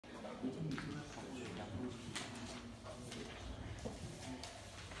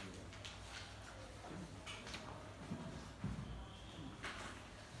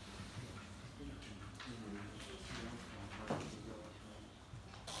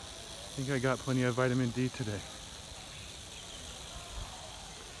I think I got plenty of vitamin D today.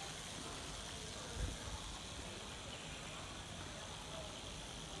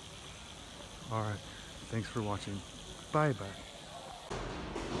 All right, thanks for watching. Bye bye.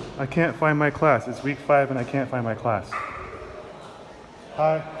 I can't find my class. It's week 5 and I can't find my class.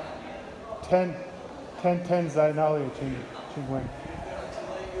 Hi. 10 Zainali, Chingwen.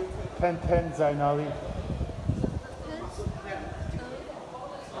 10 Zainali.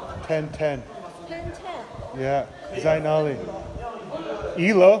 10. Yeah, Zainali.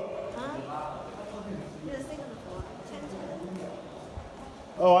 Elo.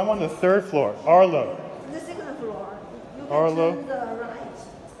 Oh, I'm on the 3rd floor. Arlo. The 2nd floor. You can Arlo. turn the right.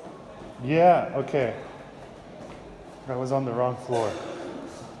 Yeah, okay. I was on the wrong floor.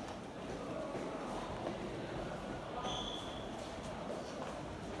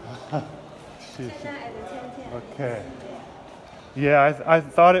 Okay. Yeah, I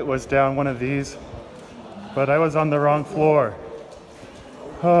thought it was down one of these, but I was on the wrong floor.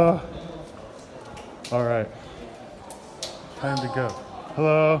 All right. Time to go.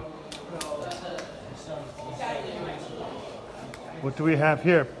 Hello. What do we have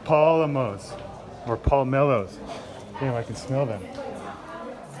here? Pomelos or Pomelos. Damn, I can smell them.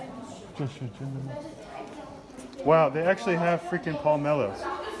 Wow, they actually have freaking Pomelos.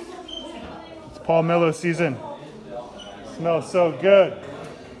 It's Pomelo season. Smells so good.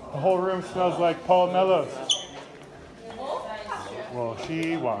 The whole room smells like Pomelos. Well,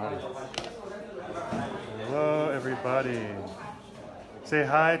 she won. Hello, everybody. Say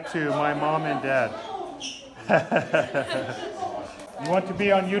hi to my mom and dad. You want to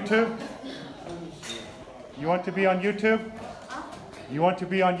be on YouTube? You want to be on YouTube? You want to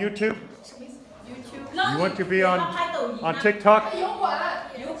be on YouTube? You want to be on TikTok?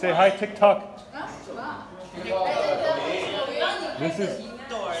 Say hi, TikTok. This is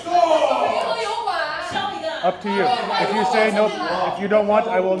up to you. If you say no, if you don't want,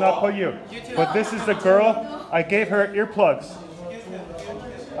 I will not put you. But this is the girl. I gave her earplugs.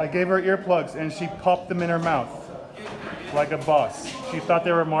 I gave her earplugs and she popped them in her mouth like a boss. She thought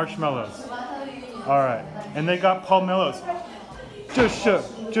they were marshmallows. All right, and they got Pomelos. 这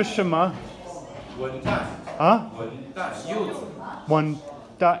是什么？啊？文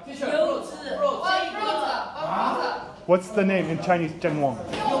旦。What's the name in Chinese? 郑王。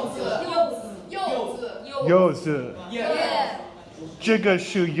柚子。这个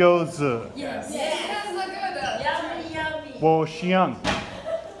是柚子。我香。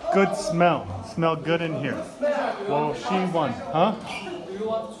Good smell. Smell good in here. Well, she won, huh?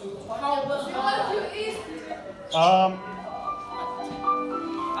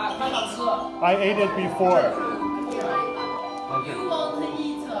 I ate it before. Okay.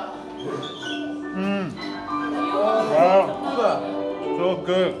 Wow. So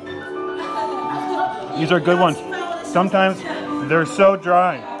good. These are good ones. Sometimes they're so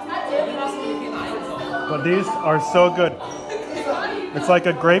dry. But these are so good. It's like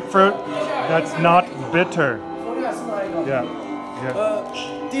a grapefruit that's not bitter. Yeah. Yeah.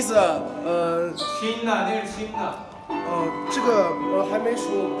 第四，新的，这是新的。这个还没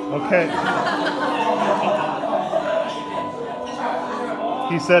熟。Okay.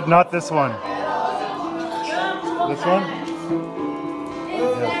 He said not this one. This one?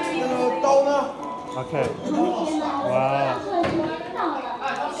 Yeah. 刀呢 Okay. Wow.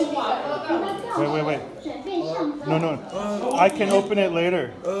 Wait. No. I can open it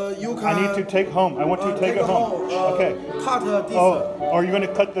later. You can. I need to take home. I want to take it home. Okay. Cut this. Oh, are you going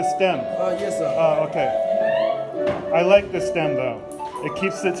to cut the stem? Yes, sir. Okay. I like the stem though. It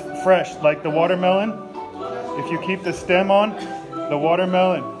keeps it fresh, like the watermelon. If you keep the stem on, the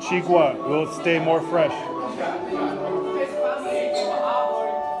watermelon, chigua, will stay more fresh.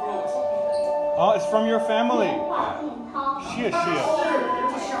 Oh, it's from your family. Shia.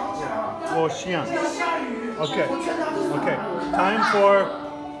 Oh, Xian. Okay. Time for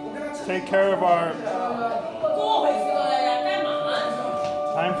take care of our.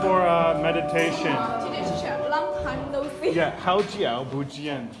 Time for meditation. Yeah, 好久不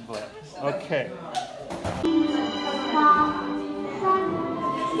见. Okay.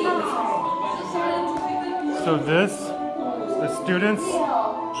 So the students,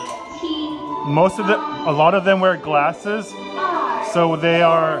 a lot of them wear glasses, so they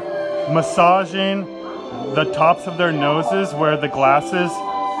are massaging the tops of their noses where the glasses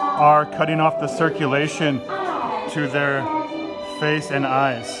are cutting off the circulation to their face and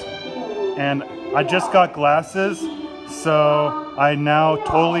eyes. and I just got glasses, so I now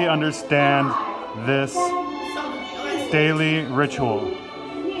totally understand this daily ritual.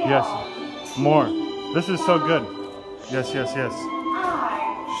 Yes, more. This is so good. Yes, yes, yes.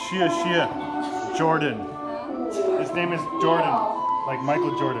 Shia, Jordan. His name is Jordan, like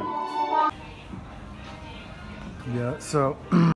Michael Jordan. Yeah, so